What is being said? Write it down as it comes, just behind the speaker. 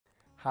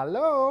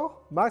Hallo,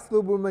 magst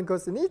du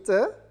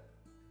Blumenkohl-Schnitzel?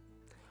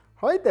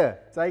 Heute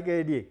zeige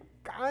ich dir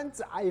ganz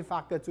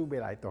einfache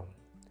Zubereitung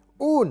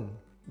und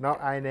noch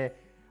eine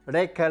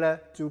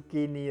leckere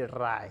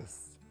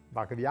Zucchinireis.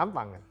 Machen wir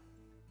anfangen.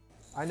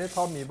 Eine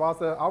Topf mit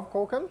Wasser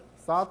aufkochen,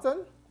 salzen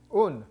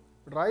und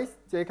Reis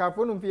ca.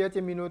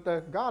 45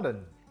 Minuten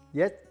garen.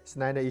 Jetzt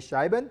schneide ich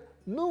Scheiben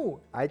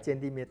nur 1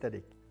 cm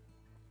dick.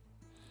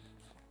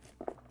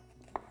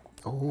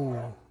 Oh,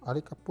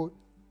 alle kaputt.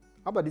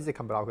 Aber diese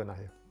kann brauchen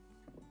nachher.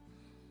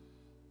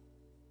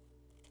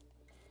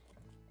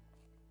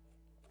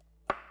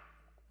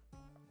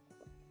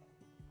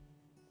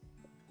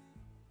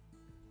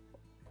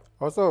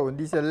 Also, und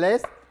diese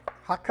Rest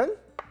hacken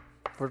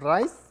für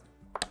Reis.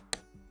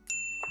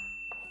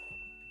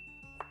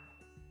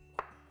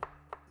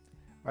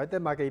 Weiter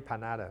mache ich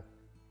Panade.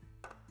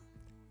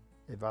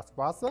 Etwas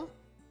Wasser,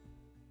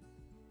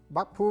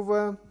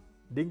 Backpulver,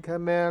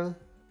 Dinkelmehl,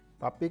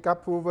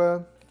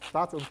 Paprikapulver,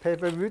 Salz und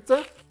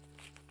Pfefferwürze,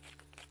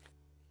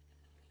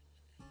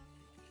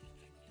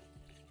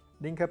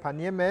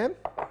 Dinkelpaniermehl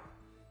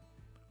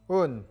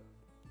und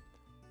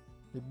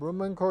die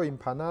Blumenkohl in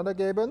Panade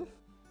geben.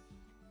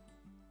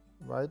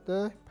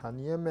 Weiter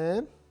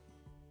Paniermehl.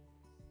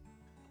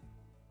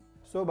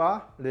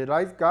 Sobald der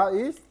Reis gar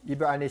ist,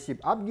 über eine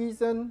Schicht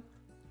abgießen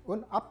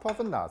und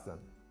abtropfen lassen.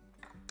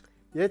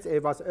 Jetzt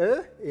etwas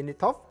Öl in den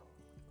Topf.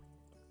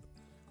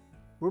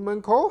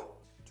 Blumenkohl,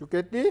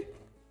 Zucchini,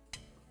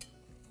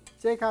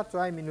 ca.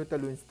 2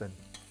 Minuten rösten.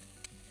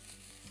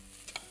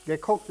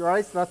 Gekocht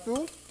Reis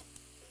dazu,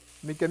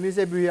 mit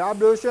Gemüsebrühe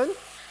ablöschen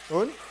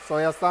und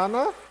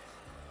Sojasahne.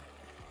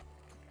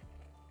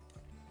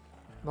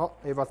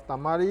 Noch etwas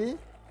Tamari,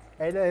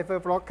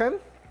 Äpfelflocken,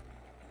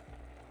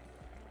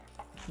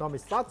 noch mit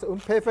Salz und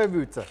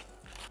Pfefferwürze.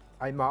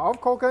 Einmal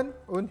aufkochen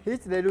und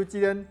Hitze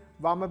reduzieren,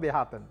 warm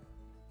behalten.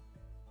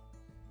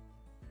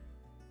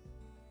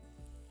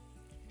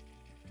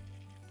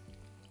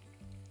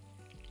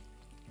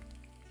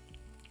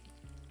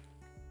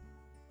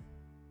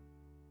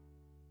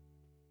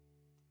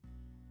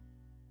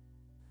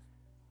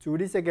 Zu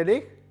diesem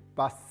Gericht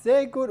passt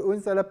sehr gut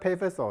unsere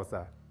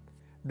Pilzsauce.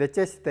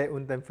 Rezepte steht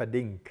unten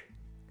verlinkt.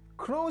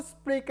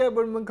 Knusprige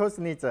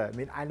Blumenkohl-Schnitzel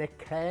mit einem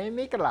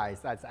cremigen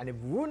Reis als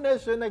ein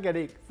wunderschönes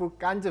Gericht für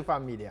ganze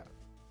Familie.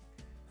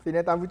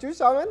 Vielen Dank fürs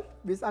Zuschauen.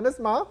 Bis anderes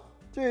Mal.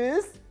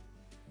 Tschüss.